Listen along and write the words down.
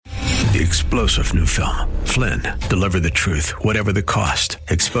The explosive new film, Flynn, deliver the truth, whatever the cost.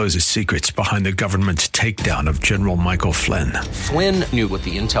 Exposes secrets behind the government's takedown of General Michael Flynn. Flynn knew what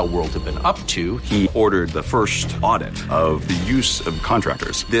the intel world had been up to. He ordered the first audit of the use of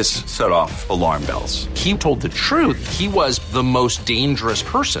contractors. This set off alarm bells. He told the truth. He was the most dangerous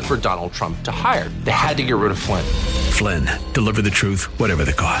person for Donald Trump to hire. They had to get rid of Flynn. Flynn, deliver the truth, whatever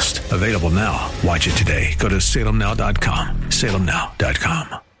the cost. Available now. Watch it today. Go to salemnow.com.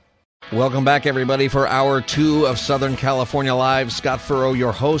 salemnow.com. Welcome back, everybody, for Hour 2 of Southern California Live. Scott Furrow,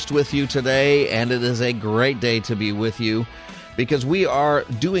 your host, with you today, and it is a great day to be with you because we are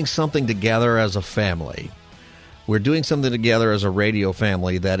doing something together as a family. We're doing something together as a radio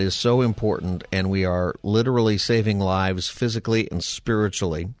family that is so important, and we are literally saving lives physically and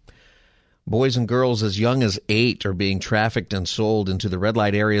spiritually. Boys and girls as young as 8 are being trafficked and sold into the red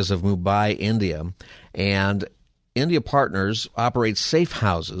light areas of Mumbai, India, and India Partners operates safe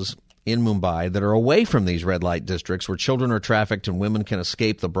houses in Mumbai that are away from these red light districts where children are trafficked and women can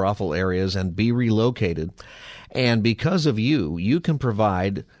escape the brothel areas and be relocated. And because of you, you can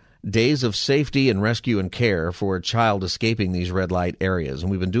provide days of safety and rescue and care for a child escaping these red light areas.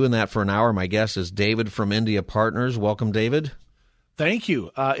 And we've been doing that for an hour. My guest is David from India Partners. Welcome, David. Thank you.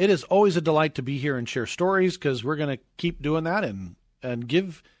 It is always a delight to be here and share stories because we're going to keep doing that and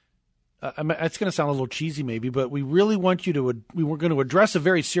give it's going to sound a little cheesy maybe, but we really want you to – we were going to address a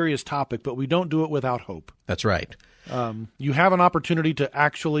very serious topic, but we don't do it without hope. That's right. You have an opportunity to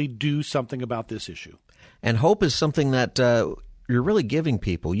actually do something about this issue. And hope is something that you're really giving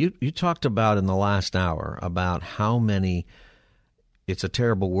people. You talked about in the last hour about how many – it's a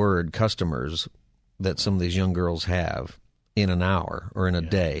terrible word – customers that some of these young girls have in an hour or in a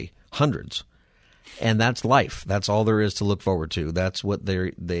day, hundreds. And that's life. That's all there is to look forward to. That's what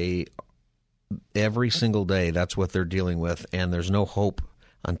they every single day, that's what they're dealing with. And there's no hope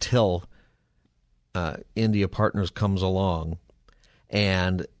until India Partners comes along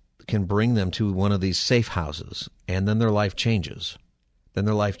and can bring them to one of these safe houses. And then their life changes. Then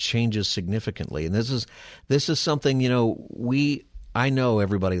their life changes significantly. And this is something, I know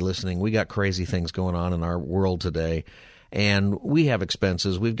everybody listening, we got crazy things going on in our world today. And we have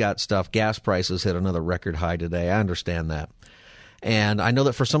expenses. We've got stuff. Gas prices hit another record high today. I understand that. And I know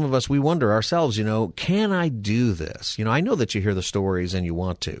that for some of us, we wonder ourselves, can I do this? I know that you hear the stories and you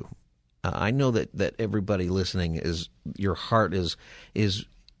want to. I know that everybody listening your heart is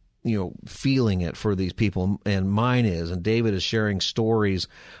feeling it for these people, and mine is. And David is sharing stories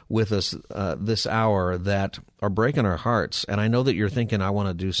with us this hour that are breaking our hearts. And I know that you're thinking, I want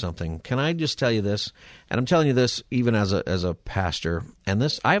to do something. Can I just tell you this? And I'm telling you this even as a pastor. And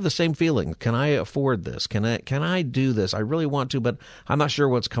this, I have the same feeling. Can I afford this? Can I do this? I really want to, but I'm not sure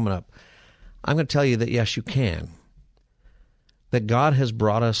what's coming up. I'm going to tell you that yes, you can. That God has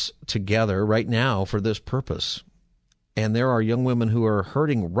brought us together right now for this purpose. And there are young women who are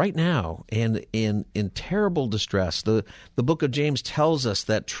hurting right now and in terrible distress. The book of James tells us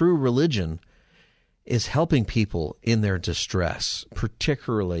that true religion is helping people in their distress,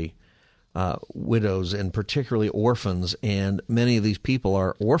 particularly widows and particularly orphans. And many of these people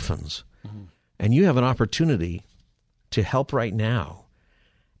are orphans. Mm-hmm. And you have an opportunity to help right now.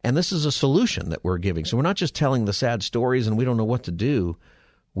 And this is a solution that we're giving. So we're not just telling the sad stories and we don't know what to do.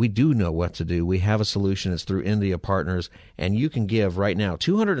 We do know what to do. We have a solution. It's through India Partners, and you can give right now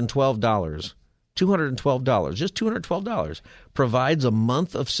 $212. $212, just $212, provides a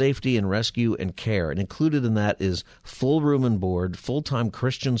month of safety and rescue and care. And included in that is full room and board, full-time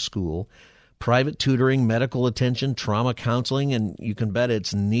Christian school, private tutoring, medical attention, trauma counseling, and you can bet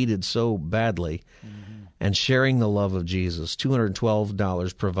it's needed so badly. Mm-hmm. And sharing the love of Jesus.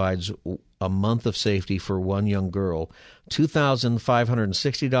 $212 provides a month of safety for one young girl.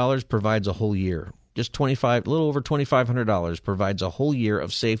 $2,560 provides a whole year. Just a little over $2,500 provides a whole year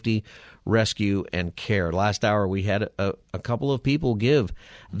of safety, rescue, and care. Last hour we had a couple of people give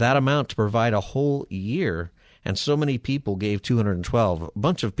that amount to provide a whole year, and so many people gave $212. A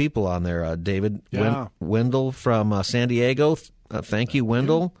bunch of people on there, David. Yeah. Wendell from San Diego. Thank you,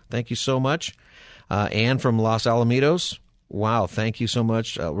 Wendell. Thank you so much. Ann from Los Alamitos. Wow, thank you so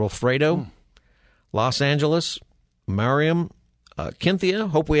much. Wilfredo, Los Angeles, Mariam, Cynthia,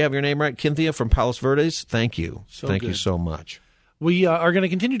 hope we have your name right, Cynthia from Palos Verdes. Thank you. Thank you so much. We are going to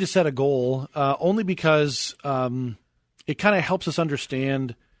continue to set a goal only because it kind of helps us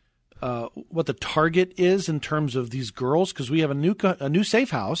understand what the target is in terms of these girls, because we have a new safe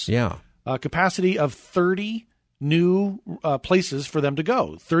house. Yeah. Capacity of 30 new places for them to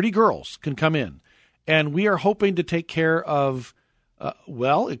go. 30 girls can come in. And we are hoping to take care of,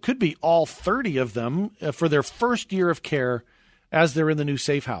 it could be all 30 of them for their first year of care as they're in the new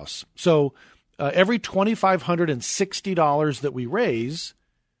safe house. So every $2,560 that we raise,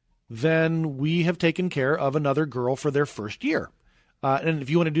 then we have taken care of another girl for their first year. And if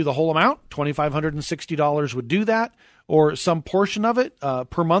you want to do the whole amount, $2,560 would do that, or some portion of it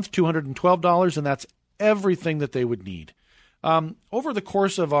per month, $212, and that's everything that they would need. Over the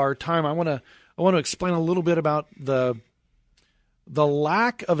course of our time, I want to explain a little bit about the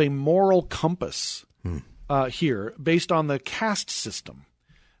lack of a moral compass here based on the caste system.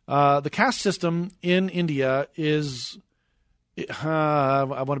 The caste system in India is, I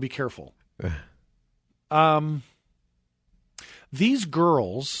want to be careful. These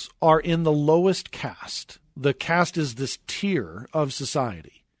girls are in the lowest caste. The caste is this tier of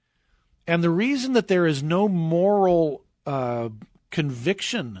society. And the reason that there is no moral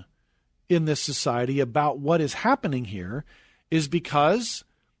conviction in this society about what is happening here is because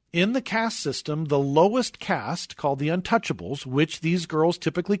in the caste system, the lowest caste, called the untouchables, which these girls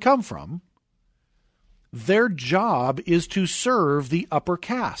typically come from, their job is to serve the upper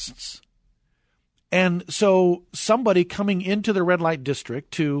castes. And so somebody coming into the red light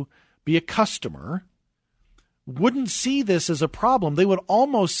district to be a customer wouldn't see this as a problem. They would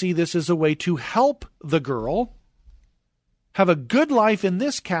almost see this as a way to help the girl have a good life in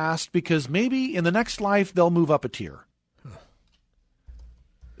this caste because maybe in the next life they'll move up a tier.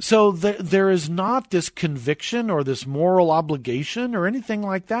 So there is not this conviction or this moral obligation or anything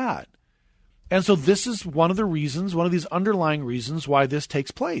like that. And so this is one of the reasons, one of these underlying reasons why this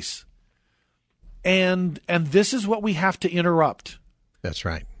takes place. And this is what we have to interrupt. That's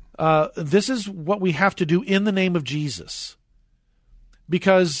right. This is what we have to do in the name of Jesus.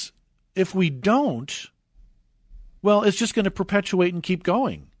 Because if we don't, well, it's just going to perpetuate and keep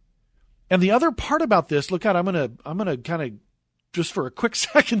going. And the other part about this, look out, I'm gonna kind of just for a quick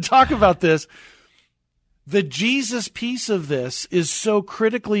second talk about this. The Jesus piece of this is so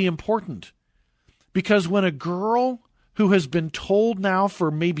critically important. Because when a girl who has been told now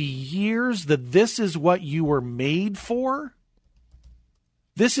for maybe years that this is what you were made for,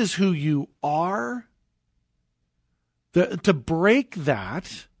 this is who you are, to break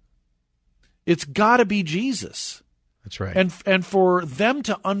that, it's got to be Jesus. That's right. And for them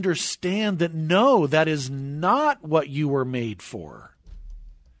to understand that, no, that is not what you were made for.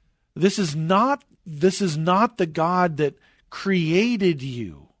 This is not the God that created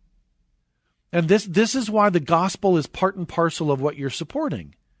you. And this is why the gospel is part and parcel of what you're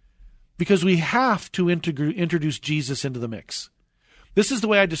supporting. Because we have to introduce Jesus into the mix. This is the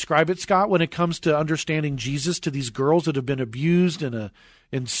way I describe it, Scott, when it comes to understanding Jesus to these girls that have been abused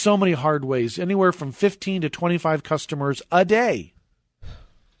in so many hard ways, anywhere from 15 to 25 customers a day,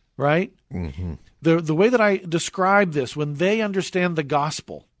 right? Mm-hmm. The way that I describe this, when they understand the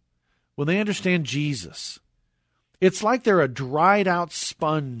gospel, when they understand Jesus, it's like they're a dried out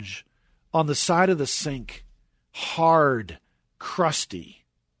sponge on the side of the sink, hard, crusty,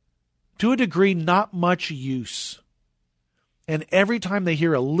 to a degree not much use. And every time they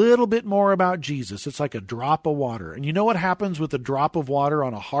hear a little bit more about Jesus, it's like a drop of water. And you know what happens with a drop of water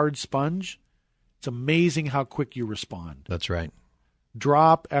on a hard sponge? It's amazing how quick you respond. That's right.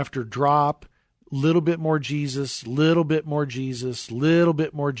 Drop after drop, little bit more Jesus, little bit more Jesus, little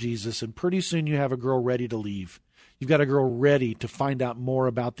bit more Jesus, and pretty soon you have a girl ready to leave. You've got a girl ready to find out more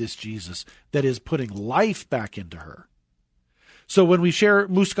about this Jesus that is putting life back into her. So when we share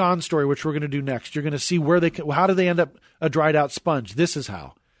Muskan's story, which we're going to do next, you're going to see how do they end up a dried out sponge. This is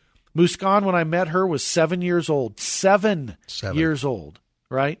how. Muskan, when I met her, was 7 years old. Seven years old,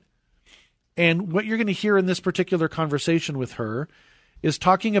 right? And what you're going to hear in this particular conversation with her is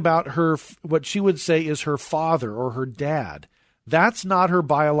talking about her, what she would say is her father or her dad. That's not her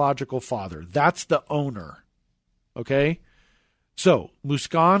biological father. That's the owner. Okay? So,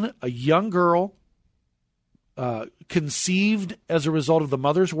 Muskan, a young girl, conceived as a result of the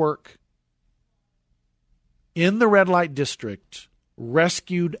mother's work in the red light district,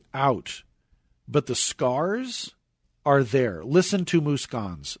 rescued out. But the scars are there. Listen to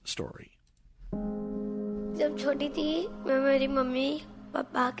Muskan's story. जब छोटी थी मैं मेरी mummy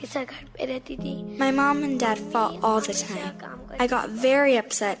papa के साथ घर पे रहती थी. My mom and dad fought all the time. I got very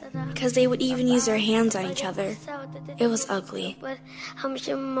upset because they would even use their hands on each other. It was ugly. पर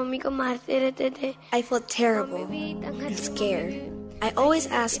हमेशा मम्मी को मारते रहते थे. I felt terrible and scared. I always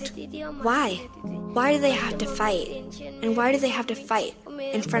asked, why? Why do they have to fight? And why do they have to fight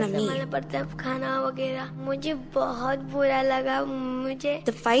in front of me?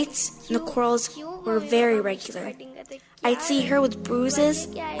 The fights and the quarrels were very regular. I'd see her with bruises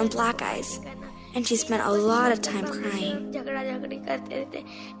and black eyes. and she spent a lot of time crying.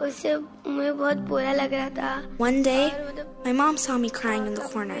 One day, my mom saw me crying in the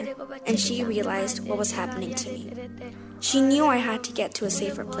corner, and she realized what was happening to me. She knew I had to get to a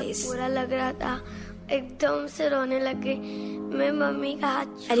safer place. I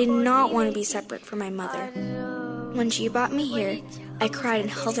did not want to be separate from my mother. When she brought me here, I cried and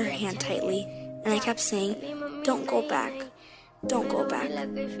held her hand tightly, and I kept saying, "Don't go back. Don't go back."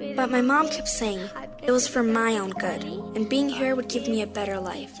 But my mom kept saying it was for my own good, and being here would give me a better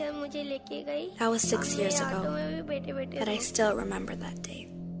life. That was 6 years ago, but I still remember that day.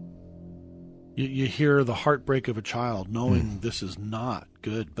 You hear the heartbreak of a child knowing this is not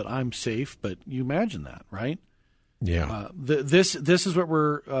good, but I'm safe. But you imagine that, right? Yeah. This is what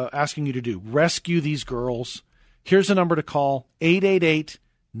we're asking you to do. Rescue these girls. Here's a number to call,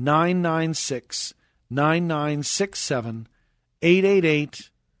 888-996-9967,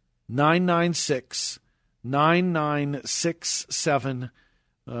 888-996-9967.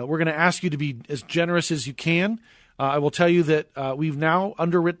 We're going to ask you to be as generous as you can. I will tell you that we've now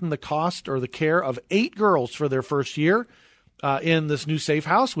underwritten the cost or the care of 8 girls for their first year in this new safe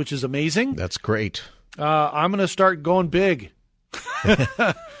house, which is amazing. That's great. I'm going to start going big.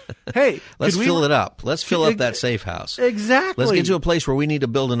 Hey, let's fill it up. Let's fill up that safe house. Exactly. Let's get to a place where we need to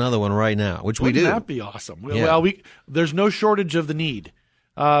build another one right now, which we do. Wouldn't that be awesome? Yeah. Well, there's no shortage of the need.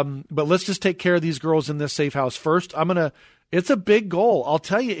 But let's just take care of these girls in this safe house first. It's a big goal. I'll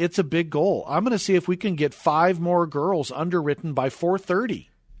tell you, it's a big goal. I'm going to see if we can get 5 more girls underwritten by 4:30.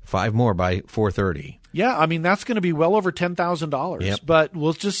 5 more by 4:30. Yeah, I mean, that's going to be well over $10,000. Yep. But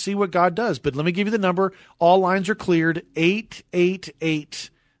we'll just see what God does. But let me give you the number. All lines are cleared.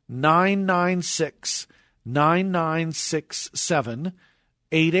 888-996-9967.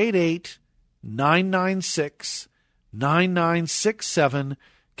 888-996-9967.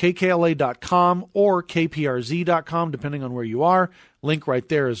 KKLA.com or KPRZ.com, depending on where you are. Link right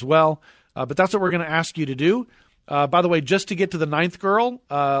there as well. But that's what we're going to ask you to do. By the way, just to get to the 9th girl,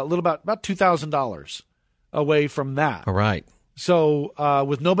 about $2,000 away from that. All right. So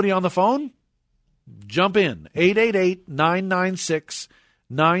with nobody on the phone, jump in.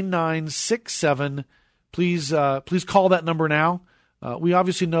 888-996-9967. Please call that number now. We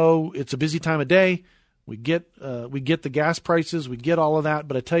obviously know it's a busy time of day. We get the gas prices. We get all of that.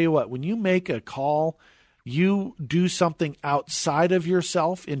 But I tell you what, when you make a call, you do something outside of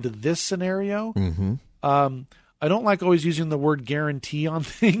yourself into this scenario. Mm-hmm. I don't like always using the word guarantee on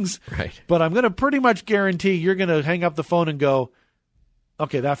things, right? But I'm going to pretty much guarantee you're going to hang up the phone and go,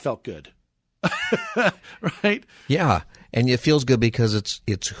 okay, that felt good. Right? Yeah. And it feels good because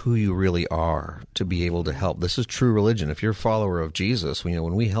it's who you really are to be able to help. This is true religion. If you're a follower of Jesus,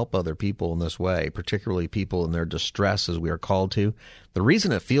 when we help other people in this way, particularly people in their distress as we are called to, the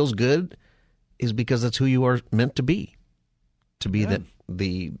reason it feels good is because it's who you are meant to be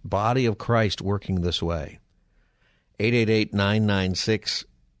the body of Christ working this way.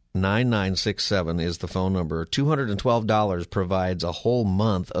 888-996-9967 is the phone number. $212 provides a whole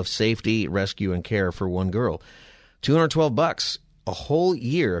month of safety, rescue, and care for one girl. $212 a whole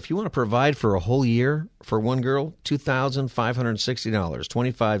year. If you want to provide for a whole year for one girl, $2,560,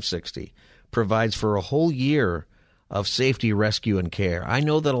 $2,560 provides for a whole year of safety, rescue, and care. I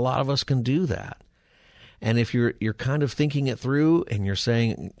know that a lot of us can do that. And if you're kind of thinking it through and you're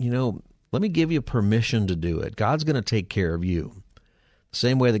saying, let me give you permission to do it. God's going to take care of you. The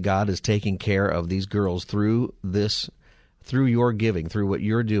same way that God is taking care of these girls through your giving, through what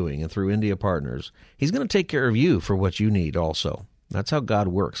you're doing, and through India Partners. He's going to take care of you for what you need also. That's how God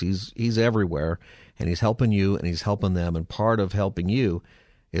works. He's everywhere, and He's helping you, and He's helping them. And part of helping you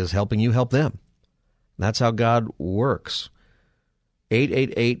is helping you help them. That's how God works.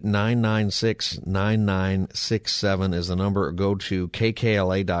 888-996-9967 is the number. Go to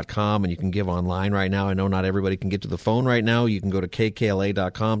kkla.com, and you can give online right now. I know not everybody can get to the phone right now. You can go to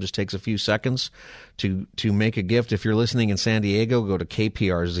kkla.com. Just takes a few seconds to make a gift. If you're listening in San Diego, go to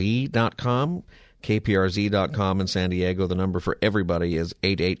kprz.com. kprz.com in San Diego. The number for everybody is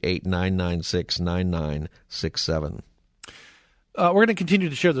 888-996-9967. We're going to continue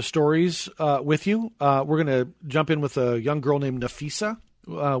to share the stories with you. We're going to jump in with a young girl named Nafisa.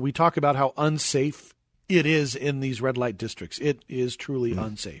 We talk about how unsafe it is in these red light districts. It is truly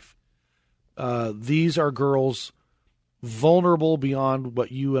unsafe. These are girls vulnerable beyond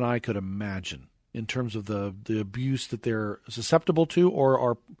what you and I could imagine in terms of the abuse that they're susceptible to or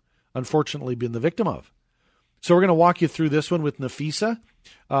are unfortunately been the victim of. So we're going to walk you through this one with Nafisa.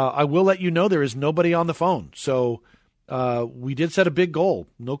 I will let you know there is nobody on the phone. So we did set a big goal,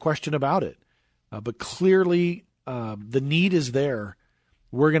 no question about it. But clearly the need is there.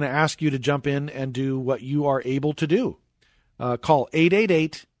 we're going to ask you to jump in and do what you are able to do. Call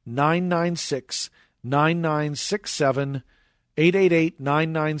 888-996-9967,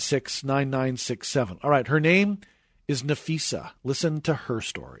 888-996-9967. All right, her name is Nafisa. Listen to her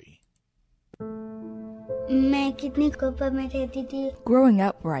story. Growing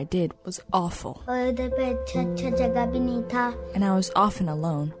up where I did was awful, and I was often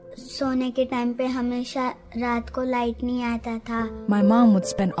alone. My mom would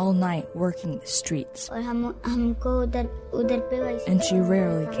spend all night working the streets, and she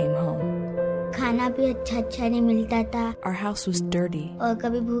rarely came home. Our house was dirty.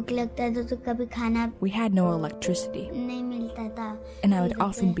 We had no electricity, and I would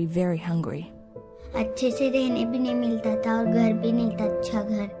often be very hungry. I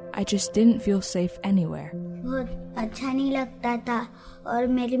just didn't feel safe anywhere.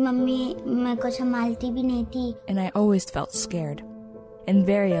 And I always felt scared and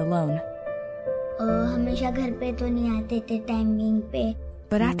very alone.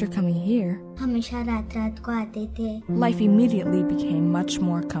 But after coming here, life immediately became much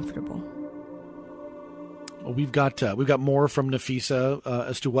more comfortable. Well, we've got more from Nafisa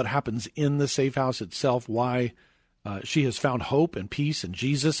as to what happens in the safe house itself, why she has found hope and peace and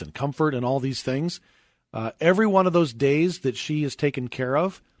Jesus and comfort and all these things. Every one of those days that she is taken care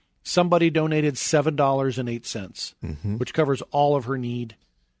of, somebody donated $7.08, which covers all of her need.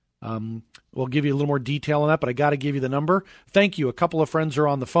 We'll give you a little more detail on that, but I got to give you the number. Thank you. A couple of friends are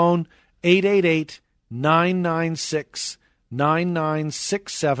on the phone.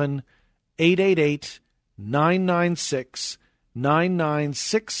 888-996-9967,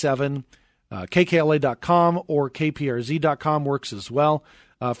 888-996-9967. KKLA.com or KPRZ.com works as well.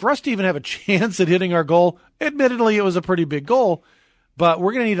 For us to even have a chance at hitting our goal, admittedly, it was a pretty big goal, but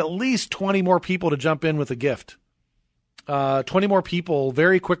we're going to need at least 20 more people to jump in with a gift. 20 more people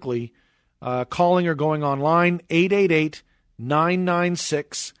very quickly calling or going online,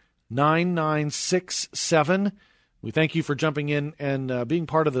 888-996-9967. We thank you for jumping in and being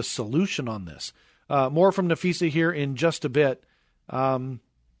part of the solution on this. More from Nafisa here in just a bit. But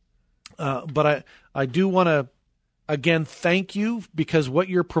I do want to, again, thank you, because what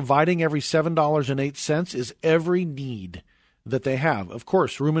you're providing every $7.08 is every need that they have. Of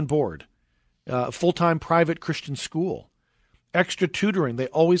course, room and board, full-time private Christian school, extra tutoring. They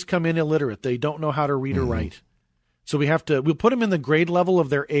always come in illiterate. They don't know how to read or write. So we'll put them in the grade level of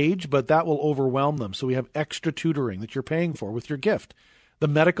their age, but that will overwhelm them. So we have extra tutoring that you're paying for with your gift. The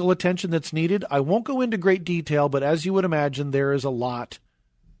medical attention that's needed, I won't go into great detail, but as you would imagine, there is a lot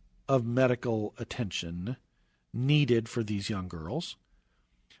of medical attention needed for these young girls.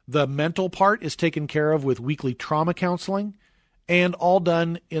 The mental part is taken care of with weekly trauma counseling, and all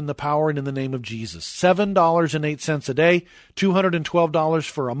done in the power and in the name of Jesus. $7.08 a day, $212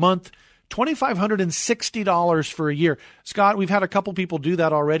 for a month, $2,560 for a year. Scott, we've had a couple people do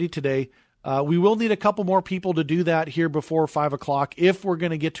that already today. We will need a couple more people to do that here before 5 o'clock if we're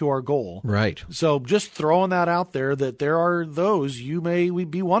going to get to our goal. Right. So just throwing that out there, that there are those, you may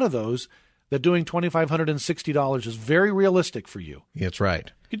be one of those, that doing $2,560 is very realistic for you. That's right.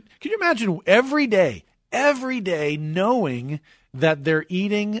 Can you imagine every day knowing that they're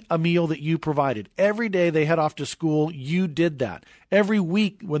eating a meal that you provided? Every day they head off to school, you did that. Every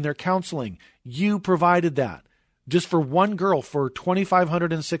week when they're counseling, you provided that. Just for one girl for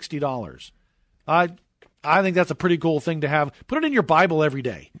 $2,560. I think that's a pretty cool thing to have. Put it in your Bible every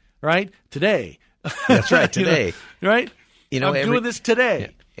day, right? Today. That's right, today. Right? I'm doing this today.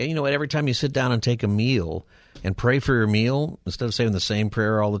 And you know what? Every time you sit down and take a meal and pray for your meal, instead of saying the same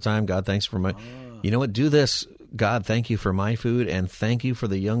prayer all the time, God, thanks for my... You know what? Do this. God, thank you for my food, and thank you for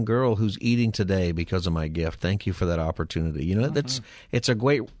the young girl who's eating today because of my gift. Thank you for that opportunity. You know, it's a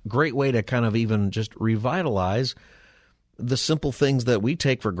great way to kind of even just revitalize the simple things that we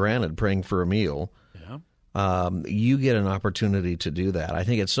take for granted, praying for a meal. Yeah. You get an opportunity to do that. I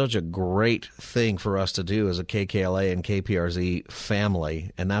think it's such a great thing for us to do as a KKLA and KPRZ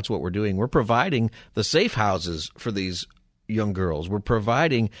family, and that's what we're doing. We're providing the safe houses for these young girls. We're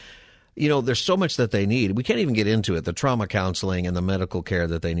providing... You know, there's so much that they need. We can't even get into it. The trauma counseling and the medical care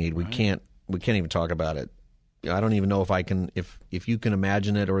that they need. We can't even talk about it. I don't even know if I can, if you can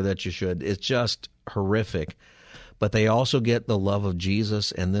imagine it or that you should. It's just horrific. But they also get the love of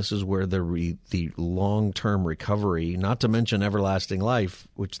Jesus, and this is where the long-term recovery, not to mention everlasting life,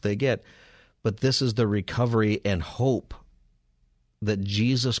 which they get, but this is the recovery and hope that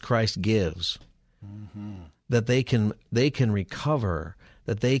Jesus Christ gives. That they can recover,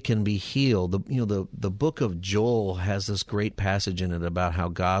 that they can be healed. The book of Joel has this great passage in it about how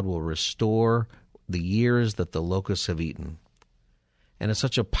God will restore the years that the locusts have eaten. And it's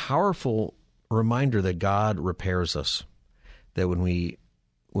such a powerful reminder that God repairs us, that when we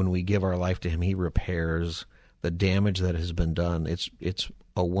give our life to him, he repairs the damage that has been done. It's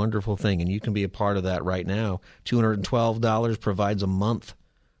a wonderful thing, and you can be a part of that right now. $212 provides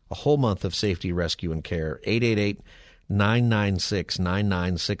a whole month of safety, rescue, and care.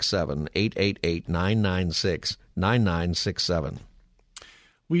 888-996-9967, 888-996-9967.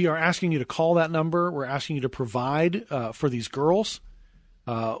 We are asking you to call that number. We're asking you to provide for these girls.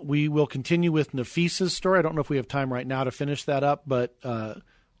 We will continue with Nafisa's story. I don't know if we have time right now to finish that up, but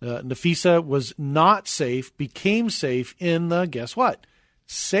Nafisa was not safe, became safe in the, guess what,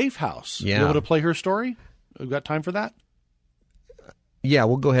 safe house. Yeah. You able to play her story? We've got time for that? Yeah,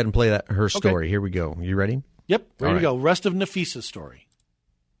 we'll go ahead and play her story. Okay. Here we go. You ready? Yep, ready to go. Rest of Nafisa's story.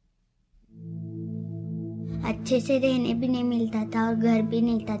 I just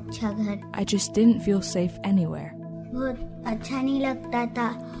didn't feel safe anywhere.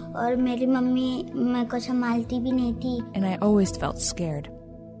 And I always felt scared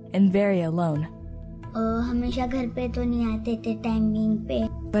and very alone.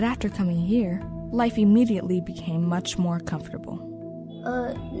 But after coming here, life immediately became much more comfortable.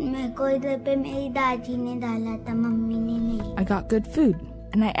 I got good food,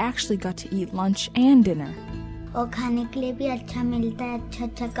 and I actually got to eat lunch and dinner.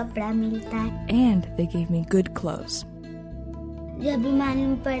 And they gave me good clothes.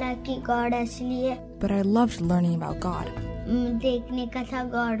 But I loved learning about God.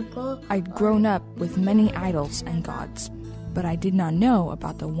 I'd grown up with many idols and gods, but I did not know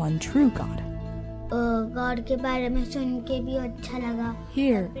about the one true God.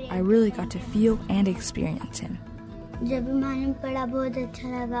 Here, I really got to feel and experience him.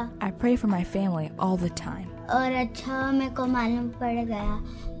 I pray for my family all the time.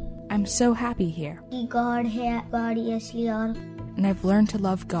 I'm so happy here. And I've learned to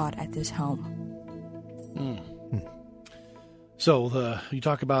love God at this home. So you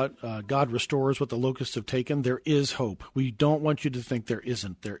talk about God restores what the locusts have taken. There is hope. We don't want you to think there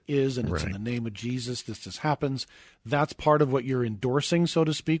isn't. There is, and it's in the name of Jesus this happens. That's part of what you're endorsing, so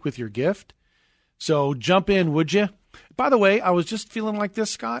to speak, with your gift. So jump in, would you? By the way, I was just feeling like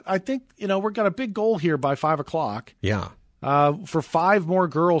this, Scott. I think, we've got a big goal here by 5 o'clock. Yeah. For 5 more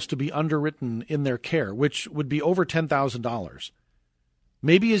girls to be underwritten in their care, which would be over $10,000.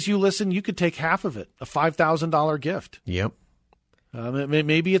 Maybe as you listen, you could take half of it, a $5,000 gift. Yep.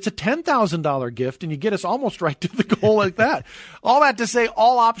 Maybe it's a $10,000 gift, and you get us almost right to the goal like that. All that to say,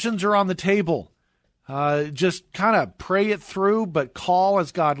 all options are on the table. Just kind of pray it through, but call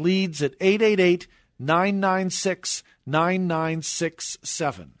as God leads at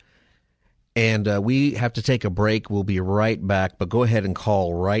 888-996-9967. And we have to take a break. We'll be right back, but go ahead and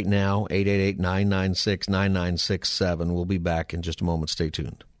call right now, 888-996-9967. We'll be back in just a moment. Stay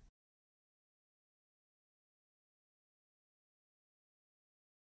tuned.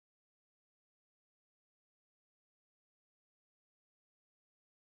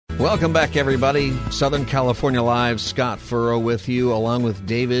 Welcome back, everybody. Southern California Live, Scott Furrow with you, along with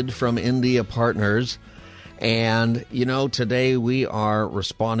David from India Partners. And, today we are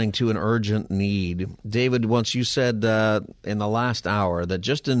responding to an urgent need. David, once you said in the last hour that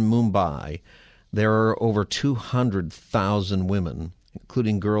just in Mumbai, there are over 200,000 women,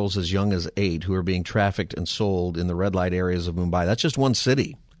 including girls as young as 8, who are being trafficked and sold in the red light areas of Mumbai. That's just one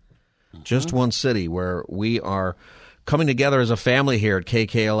city. Just one city where we are coming together as a family here at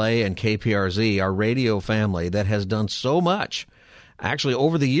KKLA and KPRZ, our radio family that has done so much, actually,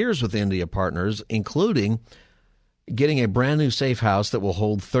 over the years with India Partners, including getting a brand new safe house that will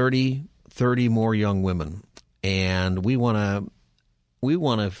hold 30 more young women. And we want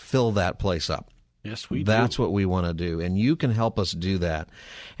to fill that place up. Yes, we do. That's what we want to do, and you can help us do that.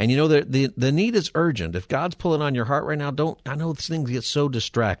 And the need is urgent. If God's pulling on your heart right now, I know things get so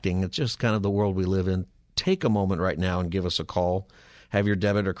distracting. It's just kind of the world we live in. Take a moment right now and give us a call. Have your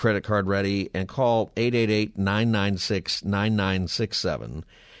debit or credit card ready and call 888-996-9967,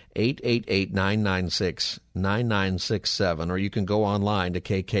 888-996-9967, or you can go online to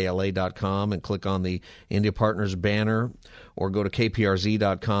kkla.com and click on the India Partners banner, or go to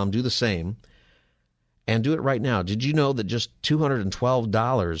kprz.com. Do the same, and do it right now. Did you know that just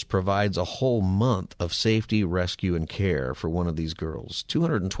 $212 provides a whole month of safety, rescue, and care for one of these girls?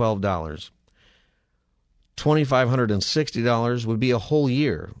 $212. $2,560 would be a whole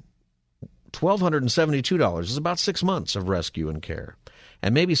year. $1,272 is about 6 months of rescue and care.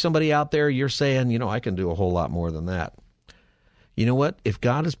 And maybe somebody out there, you're saying, I can do a whole lot more than that. You know what? If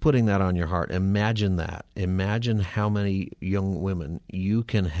God is putting that on your heart, imagine that. Imagine how many young women you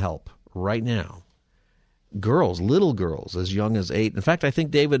can help right now girls, little girls, as young as 8. In fact, I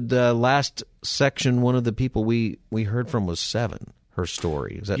think, David, last section, one of the people we heard from was 7, her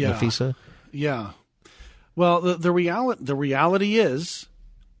story. Is that Nafisa? Yeah. Well, the reality is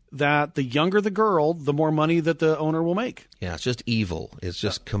that the younger the girl, the more money that the owner will make. Yeah, it's just evil. It's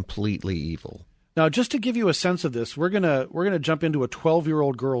just completely evil. Now, just to give you a sense of this, we're gonna jump into a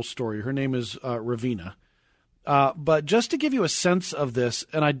 12-year-old girl's story. Her name is Ravina. But just to give you a sense of this,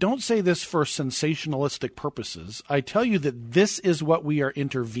 and I don't say this for sensationalistic purposes, I tell you that this is what we are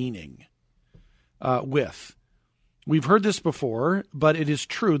intervening with. We've heard this before, but it is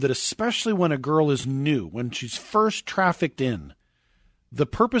true that especially when a girl is new, when she's first trafficked in, the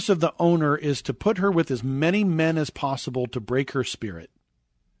purpose of the owner is to put her with as many men as possible to break her spirit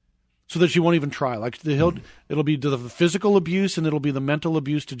so that she won't even try. Like it'll be the physical abuse and it'll be the mental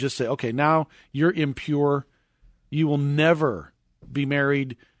abuse to just say, okay, now you're impure. You will never be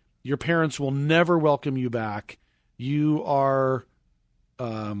married. Your parents will never welcome you back. You are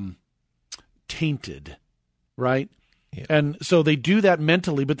tainted, right? Yeah. And so they do that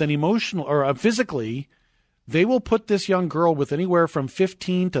mentally, but then emotional or physically, they will put this young girl with anywhere from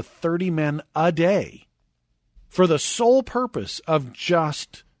 15 to 30 men a day for the sole purpose of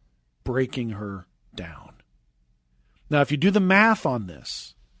just breaking her down. Now, if you do the math on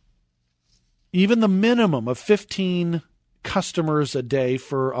this, even the minimum of 15 customers a day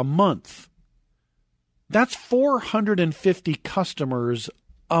for a month, that's 450 customers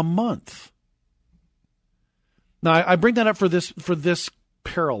a month. Now, I bring that up for this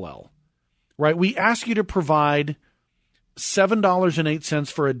parallel, right? We ask you to provide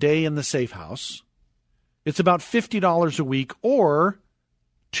 $7.08 for a day in the safe house. It's about $50 a week or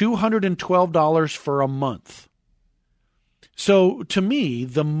 $212 for a month. So to me,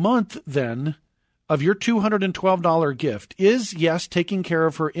 the month then of your $212 gift is, yes, taking care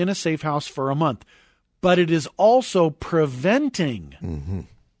of her in a safe house for a month, but it is also preventing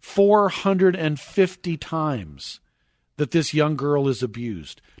 450 times that this young girl is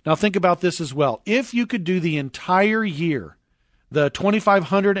abused. Now think about this as well. If you could do the entire year, the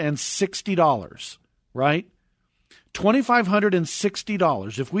 $2,560, right?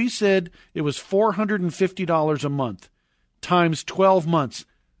 $2,560. If we said it was $450 a month times 12 months,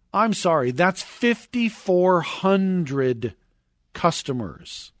 I'm sorry, that's 5,400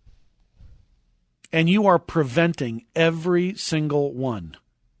 customers. And you are preventing every single one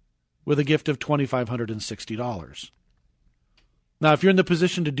with a gift of $2,560. Now, if you're in the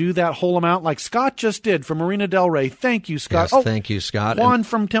position to do that whole amount like Scott just did from Marina Del Rey, thank you, Scott. Yes, thank you, Scott. Juan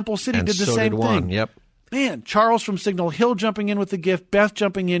from Temple City did the same thing. Yep. Man, Charles from Signal Hill jumping in with the gift, Beth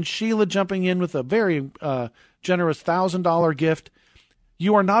jumping in, Sheila jumping in with a very generous $1,000 gift.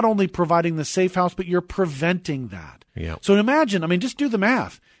 You are not only providing the safe house, but you're preventing that. Yep. So imagine, just do the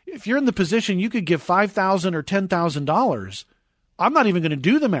math. If you're in the position you could give $5,000 or $10,000, I'm not even going to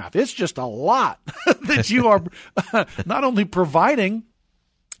do the math. It's just a lot that you are not only providing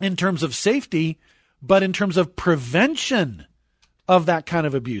in terms of safety, but in terms of prevention of that kind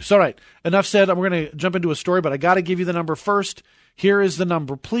of abuse. All right, enough said. We're going to jump into a story, but I got to give you the number first. Here is the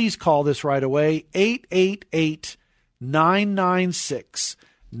number. Please call this right away,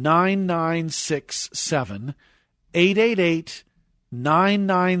 888-996-9967,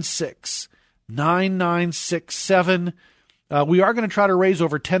 888-996-9967. We are going to try to raise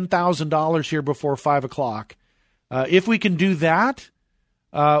over $10,000 here before 5 o'clock. If we can do that,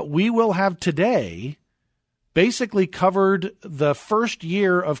 we will have today basically covered the first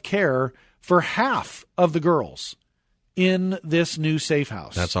year of care for half of the girls in this new safe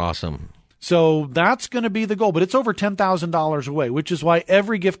house. That's awesome. So that's going to be the goal, but it's over $10,000 away, which is why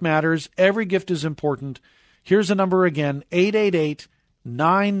every gift matters. Every gift is important. Here's the number again,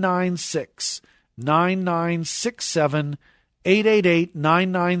 888-996-9967,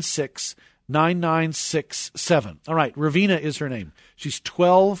 888-996-9967. All right, Ravina is her name. She's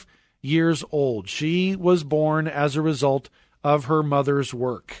 12 years old. She was born as a result of her mother's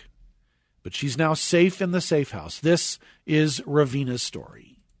work, but she's now safe in the safe house. This is Ravina's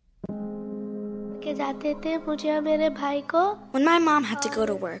story. When my mom had to go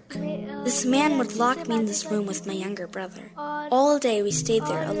to work, this man would lock me in this room with my younger brother. All day we stayed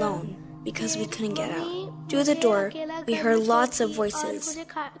there alone because we couldn't get out. Through the door, we heard lots of voices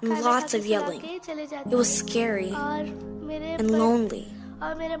and lots of yelling. It was scary and lonely.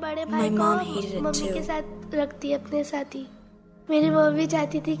 My mom hated it too.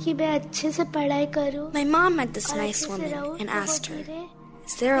 My mom met this nice woman and asked her,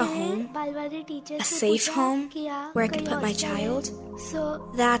 "Is there a home? A safe home where I could put my child?"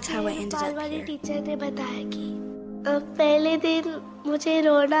 That's how I ended up here. पहले दिन मुझे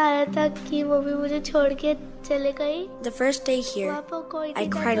रोना आ रहा था कि mummy मुझे छोड़ के चले गई. The first day here, I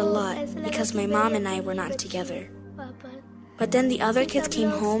cried a lot because my mom and I were not together. But then the other kids came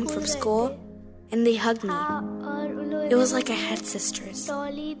home from school and they hugged me. It was like I had sisters.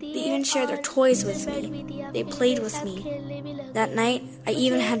 They even shared their toys with me. They played with me. That night, I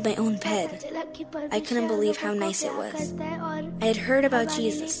even had my own bed. I couldn't believe how nice it was. I had heard about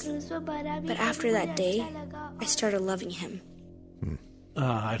Jesus, but after that day, I started loving him.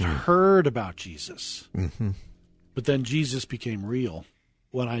 I'd heard about Jesus, but then Jesus became real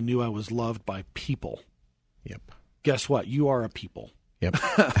when I knew I was loved by people. Yep. Guess what? You are a people. Yep.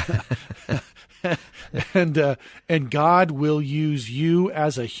 And God will use you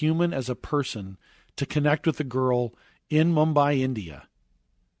as a human, as a person, to connect with a girl in Mumbai, India,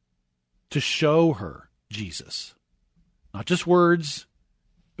 to show her Jesus. Not just words,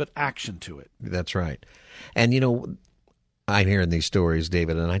 but action to it. That's right. And, I'm hearing these stories,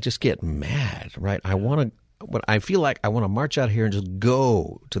 David, and I just get mad, right? I feel like I want to march out here and just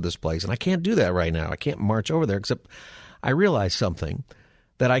go to this place, and I can't do that right now. I can't march over there, except I realize something,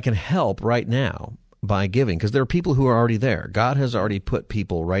 that I can help right now by giving, because there are people who are already there. God has already put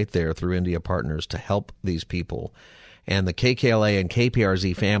people right there through India Partners to help these people. And the KKLA and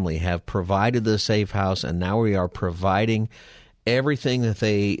KPRZ family have provided the safe house, and now we are providing everything that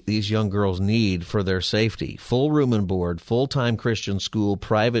these young girls need for their safety. Full room and board, full-time Christian school,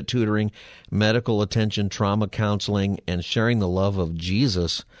 private tutoring, medical attention, trauma counseling, and sharing the love of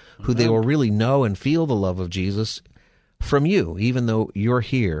Jesus, who they will really know and feel the love of Jesus from you, even though you're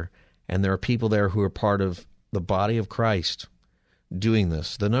here, and there are people there who are part of the body of Christ doing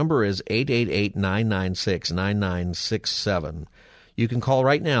this. The number is 888-996-9967. You can call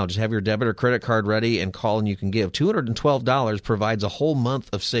right now. Just have your debit or credit card ready and call, and you can give. $212 provides a whole month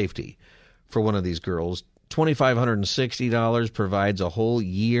of safety for one of these girls. $2,560 provides a whole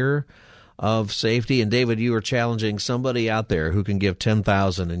year of safety. And David, you were challenging somebody out there who can give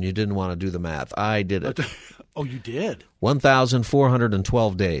 $10,000, and you didn't want to do the math. I did it. Oh, you did?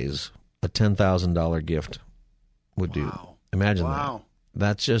 1,412 days, a $10,000 gift would do. Imagine that.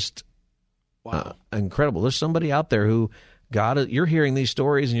 That's just incredible. There's somebody out there who you're hearing these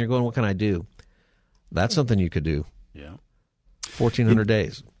stories and you're going, what can I do? That's something you could do. Yeah. 1,400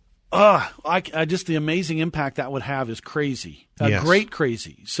 days. I just the amazing impact that would have is crazy. Yes. Great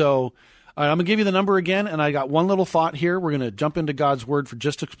crazy. So I'm going to give you the number again, and I got one little thought here. We're going to jump into God's Word for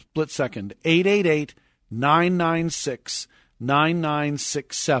just a split second.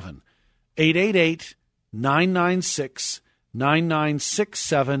 888-996-9967.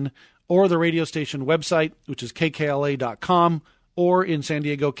 888-996-9967. Or the radio station website, which is kkla.com, or in San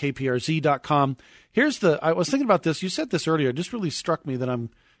Diego, kprz.com. I was thinking about this. You said this earlier. It just really struck me that I'm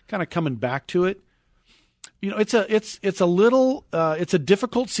kind of coming back to it. It's a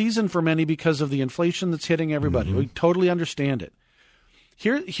difficult season for many because of the inflation that's hitting everybody. We totally understand it.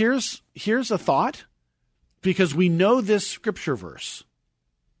 Here's a thought, because we know this scripture verse.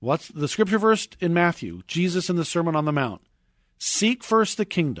 What's the scripture verse in Matthew? Jesus in the Sermon on the Mount. Seek first the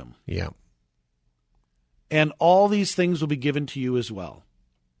kingdom. Yeah. And all these things will be given to you as well.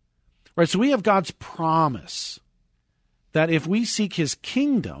 Right, so we have God's promise that if we seek his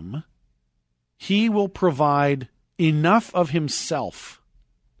kingdom, he will provide enough of himself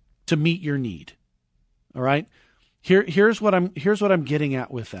to meet your need. All right? Here's what I'm getting at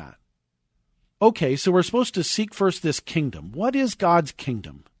with that. Okay, so we're supposed to seek first this kingdom. What is God's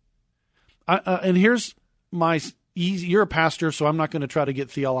kingdom? And here's you're a pastor, so I'm not going to try to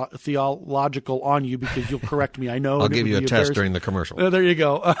get theological on you, because you'll correct me. I know. I'll give you a test during the commercial. There you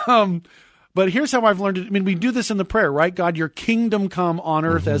go. But here's how I've learned it. I mean, we do this in the prayer, right? God, your kingdom come on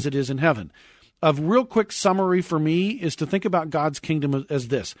earth as it is in heaven. A real quick summary for me is to think about God's kingdom as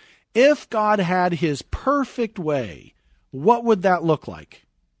this. If God had his perfect way, what would that look like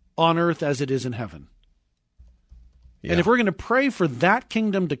on earth as it is in heaven? Yeah. And if we're going to pray for that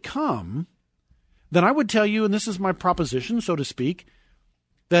kingdom to come, then I would tell you, and this is my proposition, so to speak,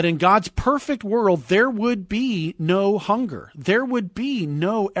 that in God's perfect world, there would be no hunger. There would be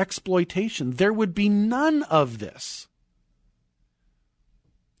no exploitation. There would be none of this.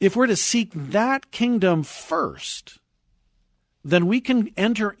 If we're to seek that kingdom first, then we can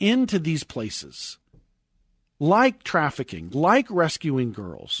enter into these places, like trafficking, like rescuing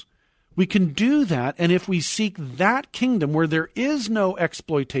girls. We can do that, and if we seek that kingdom where there is no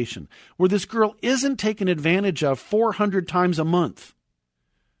exploitation, where this girl isn't taken advantage of 400 times a month,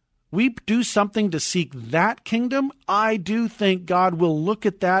 we do something to seek that kingdom, I do think God will look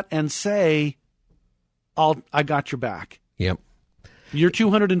at that and say, I got your back. Yep. Your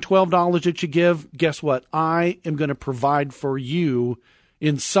 $212 that you give, guess what? I am going to provide for you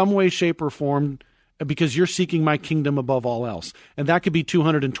in some way, shape, or form because you're seeking my kingdom above all else. And that could be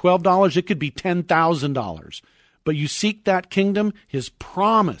 $212. It could be $10,000. But you seek that kingdom, his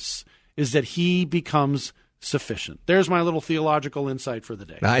promise is that he becomes sufficient. There's my little theological insight for the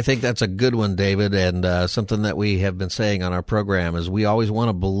day. I think that's a good one, David, and something that we have been saying on our program is we always want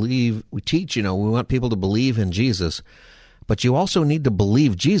to believe, we teach, we want people to believe in Jesus, but you also need to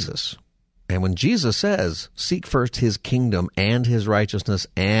believe Jesus. And when Jesus says, seek first his kingdom and his righteousness,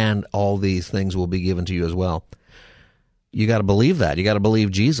 and all these things will be given to you as well, you got to believe that. You got to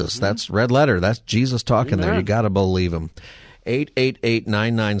believe Jesus. Mm-hmm. That's red letter. That's Jesus talking there. You got to believe him.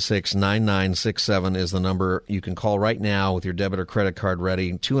 888-996-9967 is the number. You can call right now with your debit or credit card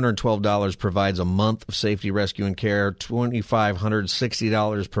ready. $212 provides a month of safety, rescue, and care.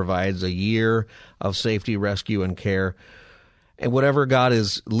 $2,560 provides a year of safety, rescue, and care. And whatever God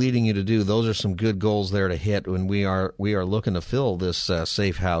is leading you to do, those are some good goals there to hit when we are looking to fill this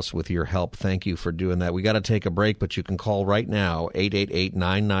safe house with your help. Thank you for doing that. We got to take a break, but you can call right now,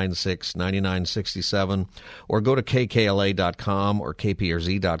 888-996-9967, or go to kkla.com or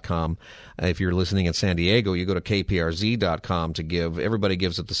kprz.com. If you're listening in San Diego, you go to kprz.com to give. Everybody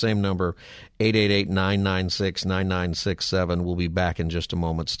gives at the same number, 888-996-9967. We'll be back in just a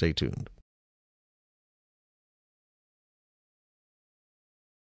moment. Stay tuned.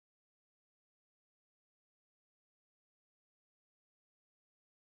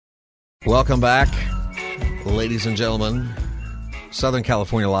 Welcome back, ladies and gentlemen. Southern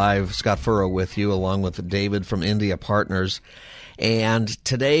California Live, Scott Furrow with you, along with David from India Partners. And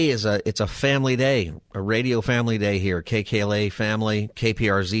today it's a family day, a radio family day here, KKLA family,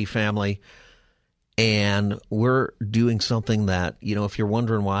 KPRZ family. And we're doing something that, if you're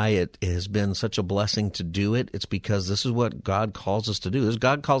wondering why it has been such a blessing to do it, it's because this is what God calls us to do.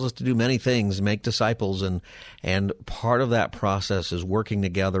 God calls us to do many things, make disciples, and part of that process is working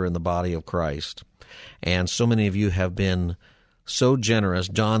together in the body of Christ. And so many of you have been so generous.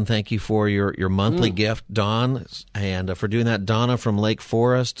 Don, thank you for your monthly gift, Don, and for doing that. Donna from Lake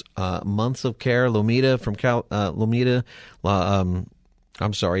Forest, months of care. Lomita from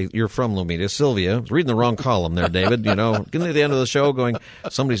I'm sorry, you're from Lomita. Sylvia, I was reading the wrong column there, David. Getting to the end of the show going,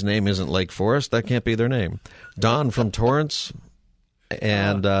 somebody's name isn't Lake Forest. That can't be their name. Don from Torrance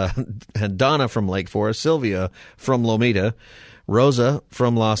and Donna from Lake Forest. Sylvia from Lomita. Rosa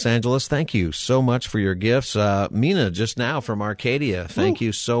from Los Angeles, thank you so much for your gifts. Mina just now from Arcadia, thank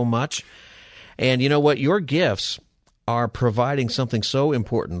you so much. And you know what? Your gifts are providing something so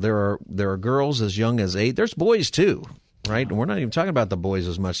important. There are girls as young as 8. There's boys too. Right? And we're not even talking about the boys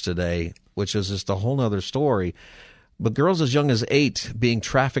as much today, which is just a whole other story. But girls as young as 8 being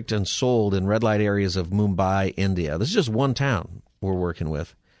trafficked and sold in red light areas of Mumbai, India. This is just one town we're working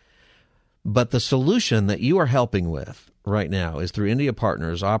with. But the solution that you are helping with right now is through India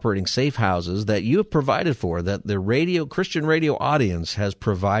Partners operating safe houses that you have provided for, that the Christian radio audience has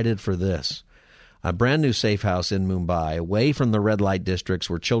provided for this. A brand new safe house in Mumbai, away from the red light districts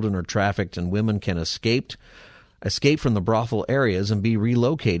where children are trafficked and women can escape from the brothel areas and be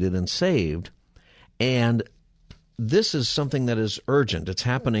relocated and saved. And this is something that is urgent. It's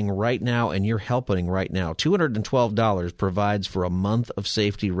happening right now, and you're helping right now. $212 provides for a month of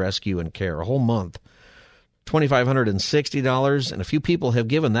safety, rescue, and care, a whole month. $2,560, and a few people have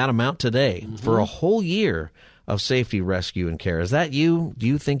given that amount today for a whole year of safety, rescue, and care. Is that you? Do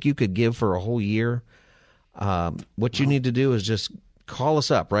you think you could give for a whole year? What you need to do is just call us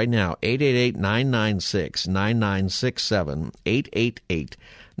up right now, 888-996-9967,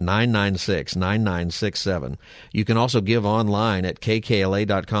 888-996-9967. You can also give online at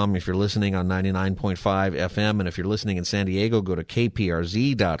kkla.com if you're listening on 99.5 FM, and if you're listening in San Diego, go to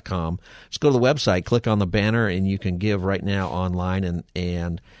kprz.com. Just go to the website, click on the banner, and you can give right now online,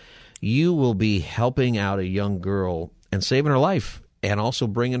 and you will be helping out a young girl and saving her life, and also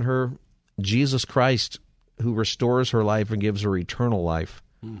bringing her Jesus Christ, who restores her life and gives her eternal life.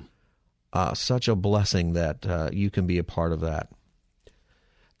 Such a blessing that you can be a part of that.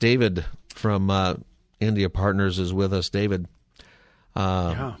 David from India Partners is with us. David.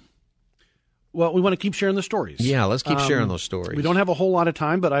 Yeah. Well, we want to keep sharing the stories. Yeah, let's keep sharing those stories. We don't have a whole lot of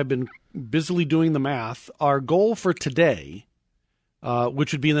time, but I've been busily doing the math. Our goal for today,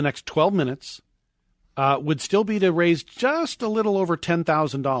 which would be in the next 12 minutes, would still be to raise just a little over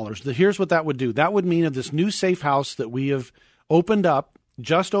 $10,000. Here's what that would do. That would mean of this new safe house that we have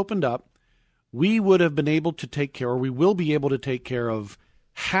just opened up, we would have been able to take care, or we will be able to take care of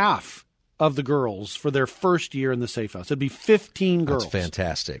half of the girls for their first year in the Safe House. It'd be 15 girls. That's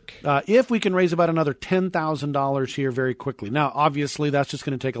fantastic. If we can raise about another $10,000 here very quickly. Now, obviously, that's just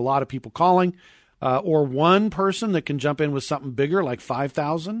going to take a lot of people calling, or one person that can jump in with something bigger, like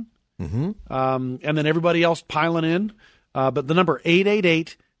 $5,000. Mm-hmm. And then everybody else piling in. But the number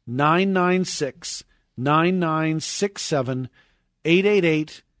 888-996-9967,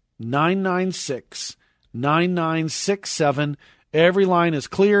 888-996-9967. Every line is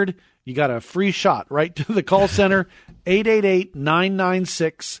cleared. You got a free shot right to the call center,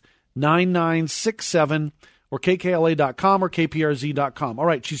 888-996-9967, or kkla.com or kprz.com. All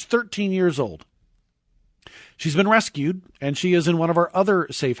right, she's 13 years old. She's been rescued, and she is in one of our other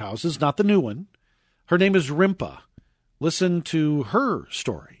safe houses, not the new one. Her name is Rimpa. Listen to her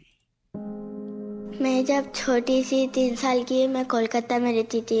story. मैं जब छोटी सी 3 साल की मैं कोलकाता में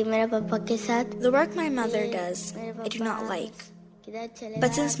रहती थी मेरे पापा के साथ. The work my mother does, I do not like.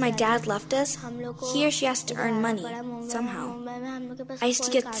 But since my dad left us, he or she has to earn money, somehow. I used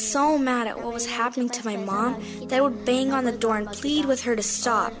to get so mad at what was happening to my mom that I would bang on the door and plead with her to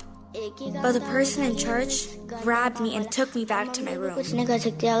stop. But the person in charge grabbed me and took me back to my room.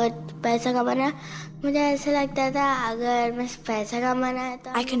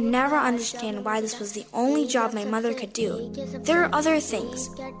 I could never understand why this was the only job my mother could do. There are other things.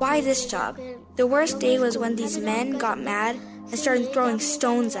 Why this job? The worst day was when these men got mad and started throwing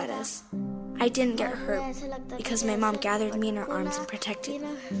stones at us. I didn't get hurt because my mom gathered me in her arms and protected me.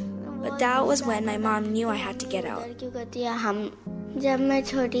 But that was when my mom knew I had to get out.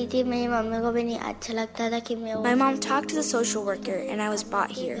 My mom talked to the social worker and I was brought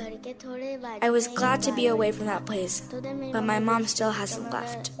here. I was glad to be away from that place, but my mom still hasn't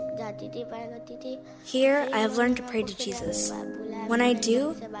left. Here, I have learned to pray to Jesus. When I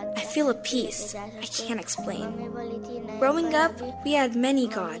do, I feel a peace I can't explain. Growing up, we had many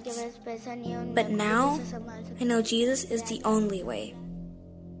gods, but now I know Jesus is the only way.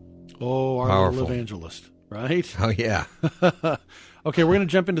 Oh, our Powerful. little evangelist, right? Oh, yeah. Okay, we're going to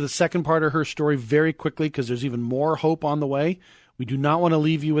jump into the second part of her story very quickly because there's even more hope on the way. We do not want to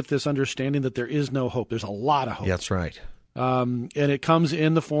leave you with this understanding that there is no hope. There's a lot of hope. That's right. And it comes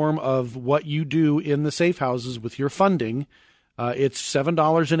in the form of what you do in the safe houses with your funding. It's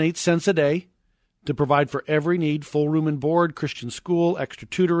 $7.08 a day to provide for every need, full room and board, Christian school, extra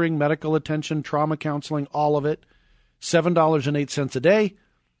tutoring, medical attention, trauma counseling, all of it. $7.08 a day.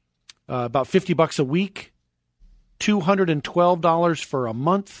 About $50 a week, $212 for a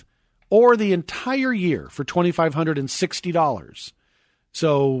month, or the entire year for $2,560.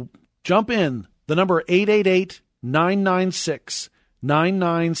 So jump in. The number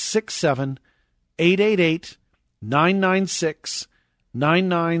 888-996-9967,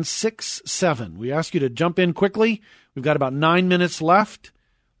 888-996-9967. We ask you to jump in quickly. We've got about 9 minutes left,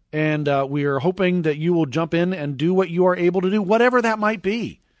 and we are hoping that you will jump in and do what you are able to do, whatever that might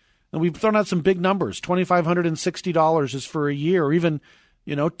be. And we've thrown out some big numbers. $2,560 is for a year, or even,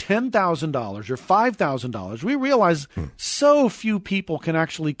 $10,000 or $5,000. We realize so few people can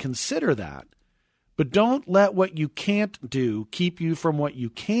actually consider that. But don't let what you can't do keep you from what you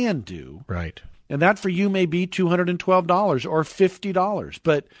can do. Right. And that for you may be $212 or $50.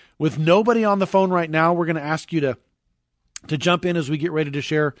 But with nobody on the phone right now, we're going to ask you to jump in as we get ready to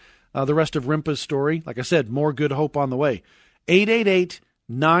share the rest of Rimpa's story. Like I said, more good hope on the way.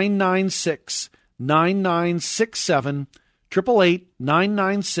 888-996-9967,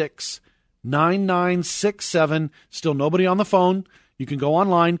 888-996-9967. Still nobody on the phone. You can go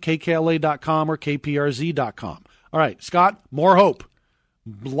online, kkla.com or kprz.com. All right, Scott, more hope.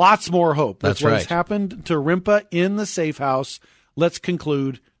 Lots more hope. That's what right. has happened to Rimpa in the safe house. Let's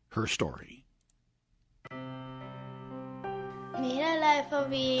conclude her story.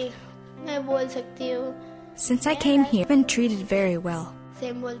 Since I came here, I've been treated very well.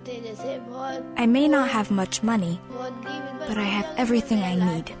 I may not have much money, but I have everything I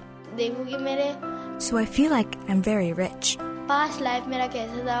need. So I feel like I'm very rich. I'm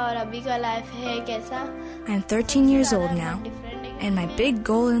 13 years old now, and my big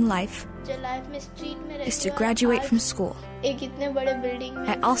goal in life is to graduate from school.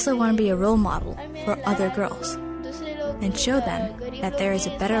 I also want to be a role model for other girls and show them that there is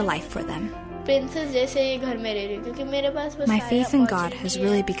a better life for them. My faith in God has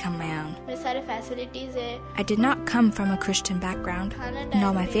really become my own. I did not come from a Christian background, and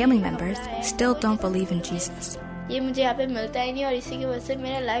all my family members still don't believe in Jesus. They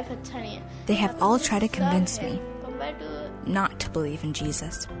have all tried to convince me not to believe in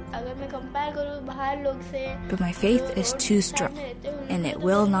Jesus. But my faith is too strong, and it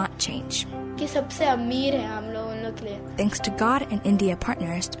will not change. Thanks to God and India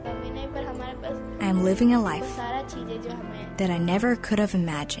partners, I'm living a life that I never could have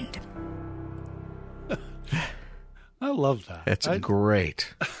imagined. I love that. That's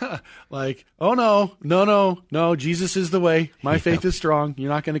great. Like, oh, no, Jesus is the way. My faith is strong. You're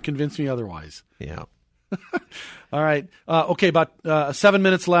not going to convince me otherwise. Yeah. All right. Okay, about 7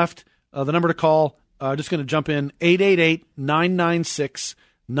 minutes left. The number to call, just going to jump in,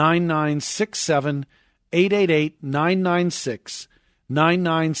 888-996-9967,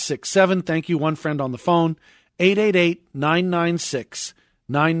 888-996-9967. Thank you, one friend on the phone,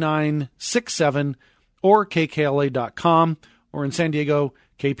 888-996-9967, or KKLA.com, or in San Diego,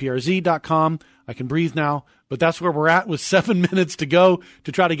 KPRZ.com. I can breathe now, but that's where we're at with 7 minutes to go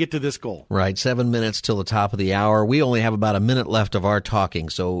to try to get to this goal. Right, 7 minutes till the top of the hour. We only have about a minute left of our talking,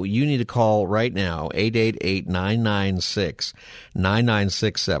 so you need to call right now,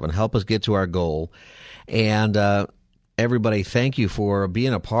 888-996-9967. Help us get to our goal. And everybody, thank you for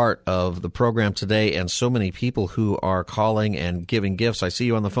being a part of the program today, and so many people who are calling and giving gifts. I see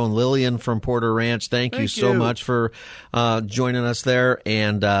you on the phone, Lillian from Porter Ranch. Thank you so much for joining us there.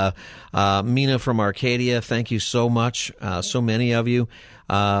 And Mina from Arcadia, thank you so much. So many of you.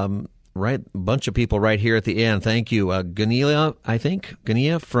 Right, a bunch of people right here at the end. Thank you. Gania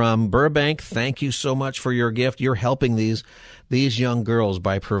from Burbank, thank you so much for your gift. You're helping these young girls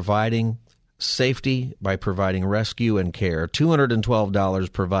by providing safety, by providing rescue and care.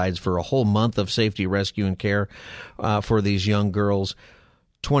 $212 provides for a whole month of safety, rescue, and care for these young girls.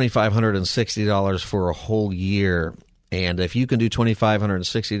 $2,560 for a whole year. And if you can do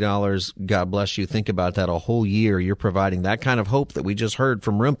 $2,560, God bless you. Think about that. A whole year, you're providing that kind of hope that we just heard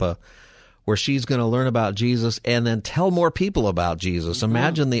from Rimpa, where she's going to learn about Jesus and then tell more people about Jesus. Mm-hmm.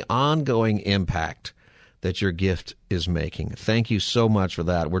 Imagine the ongoing impact that your gift is making. Thank you so much for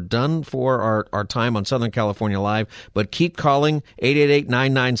that. We're done for our time on Southern California Live, but keep calling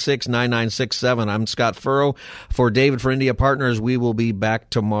 888-996-9967. I'm Scott Furrow. For David for India Partners, we will be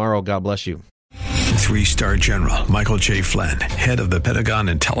back tomorrow. God bless you. 3-star General Michael J. Flynn, head of the Pentagon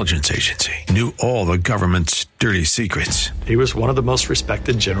Intelligence Agency, knew all the government's dirty secrets. He was one of the most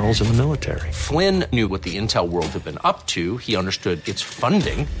respected generals in the military. Flynn knew what the intel world had been up to. He understood its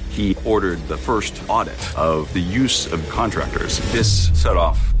funding. He ordered the first audit of the use of contractors. This set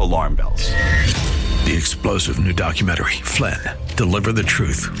off alarm bells. The explosive new documentary, Flynn, Deliver the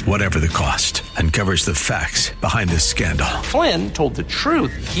Truth, Whatever the Cost, uncovers the facts behind this scandal. Flynn told the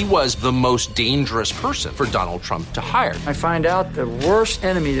truth. He was the most dangerous person for Donald Trump to hire. I find out the worst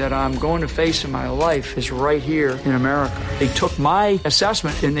enemy that I'm going to face in my life is right here in America. They took my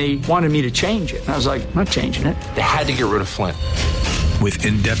assessment and they wanted me to change it. And I was like, I'm not changing it. They had to get rid of Flynn. With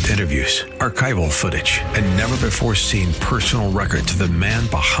in-depth interviews, archival footage, and never-before-seen personal records of the man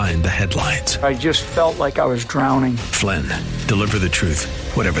behind the headlines. I just felt like I was drowning. Flynn, Deliver the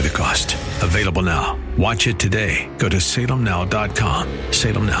Truth, Whatever the Cost. Available now. Watch it today. Go to salemnow.com.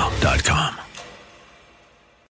 salemnow.com.